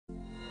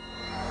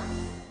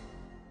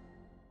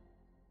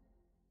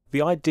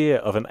The idea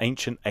of an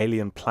ancient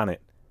alien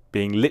planet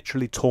being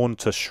literally torn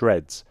to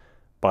shreds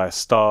by a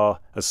star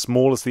as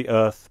small as the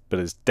Earth but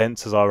as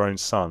dense as our own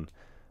Sun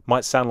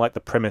might sound like the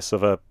premise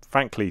of a,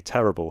 frankly,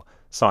 terrible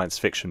science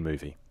fiction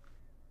movie.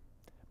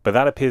 But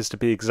that appears to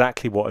be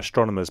exactly what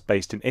astronomers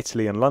based in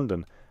Italy and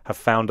London have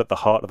found at the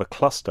heart of a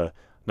cluster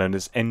known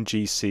as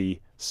NGC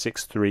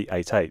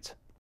 6388.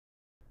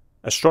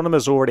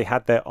 Astronomers already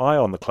had their eye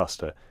on the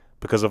cluster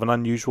because of an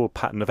unusual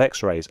pattern of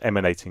X-rays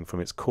emanating from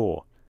its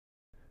core.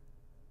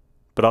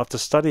 But after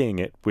studying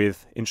it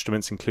with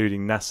instruments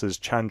including NASA's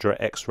Chandra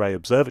X-ray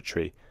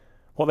Observatory,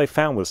 what they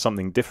found was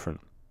something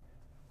different.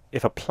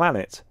 If a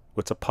planet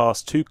were to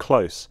pass too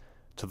close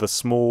to the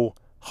small,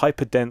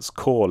 hyperdense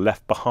core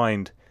left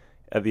behind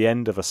at the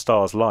end of a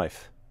star's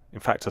life, in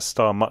fact a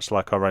star much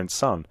like our own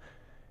Sun,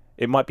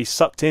 it might be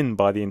sucked in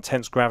by the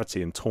intense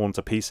gravity and torn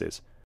to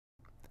pieces.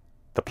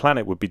 The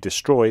planet would be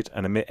destroyed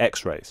and emit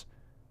X-rays,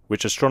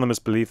 which astronomers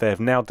believe they have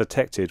now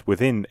detected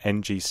within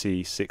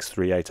NGC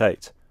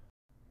 6388.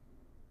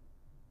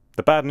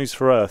 The bad news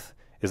for Earth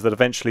is that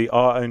eventually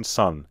our own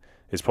Sun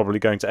is probably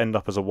going to end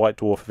up as a white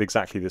dwarf of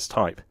exactly this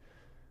type.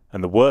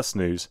 And the worst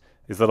news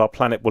is that our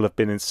planet will have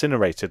been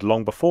incinerated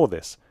long before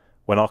this,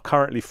 when our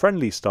currently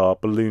friendly star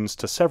balloons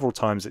to several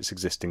times its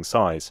existing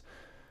size.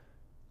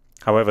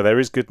 However, there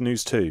is good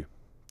news too.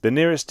 The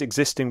nearest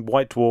existing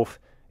white dwarf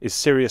is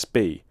Sirius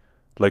B,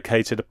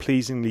 located a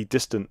pleasingly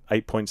distant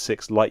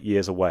 8.6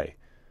 light-years away.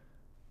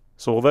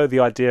 So although the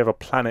idea of a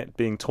planet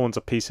being torn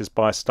to pieces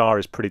by a star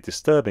is pretty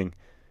disturbing,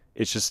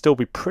 it should still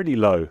be pretty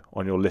low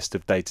on your list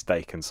of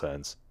day-to-day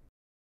concerns.